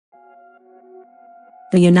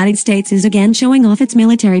The United States is again showing off its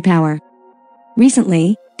military power.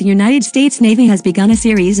 Recently, the United States Navy has begun a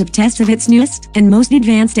series of tests of its newest and most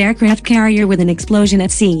advanced aircraft carrier with an explosion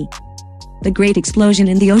at sea. The great explosion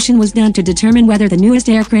in the ocean was done to determine whether the newest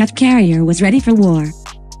aircraft carrier was ready for war.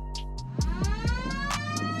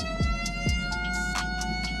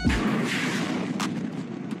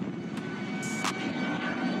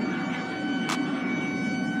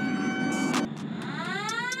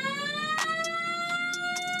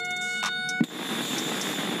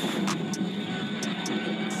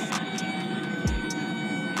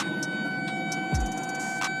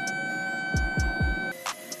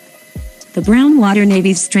 The brown water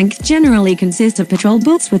Navy's strength generally consists of patrol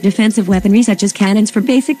boats with defensive weaponry such as cannons for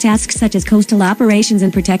basic tasks such as coastal operations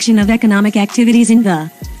and protection of economic activities in the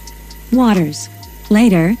waters.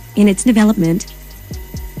 Later, in its development,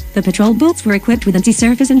 the patrol boats were equipped with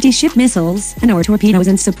anti-surface anti-ship missiles and/or torpedoes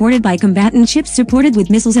and supported by combatant ships supported with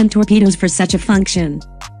missiles and torpedoes for such a function.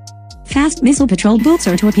 Fast missile patrol boats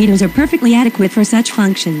or torpedoes are perfectly adequate for such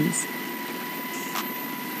functions.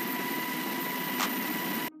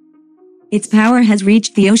 Its power has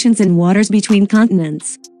reached the oceans and waters between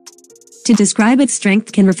continents. To describe its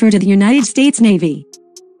strength can refer to the United States Navy.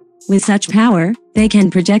 With such power, they can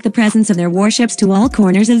project the presence of their warships to all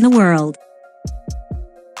corners of the world.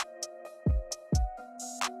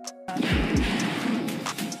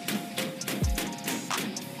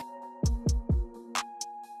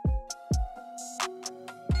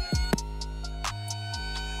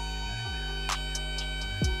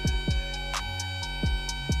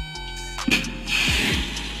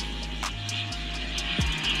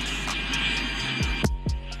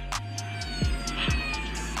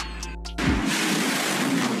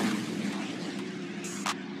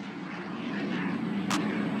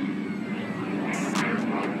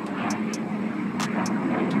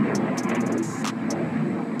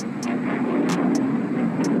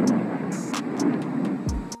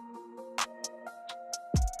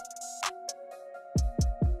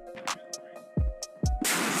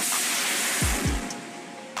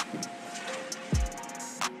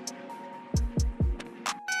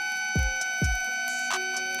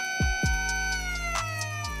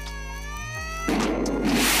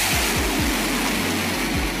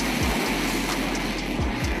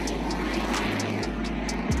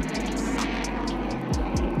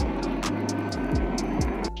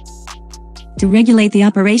 To regulate the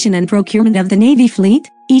operation and procurement of the Navy fleet,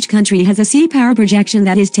 each country has a sea power projection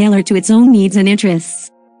that is tailored to its own needs and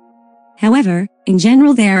interests. However, in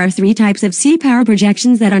general there are three types of sea power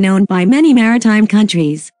projections that are known by many maritime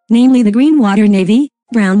countries, namely the Green Water Navy,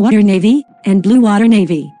 Brown Water Navy, and Blue Water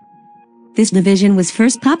Navy. This division was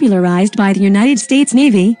first popularized by the United States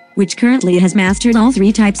Navy, which currently has mastered all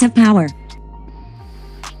three types of power.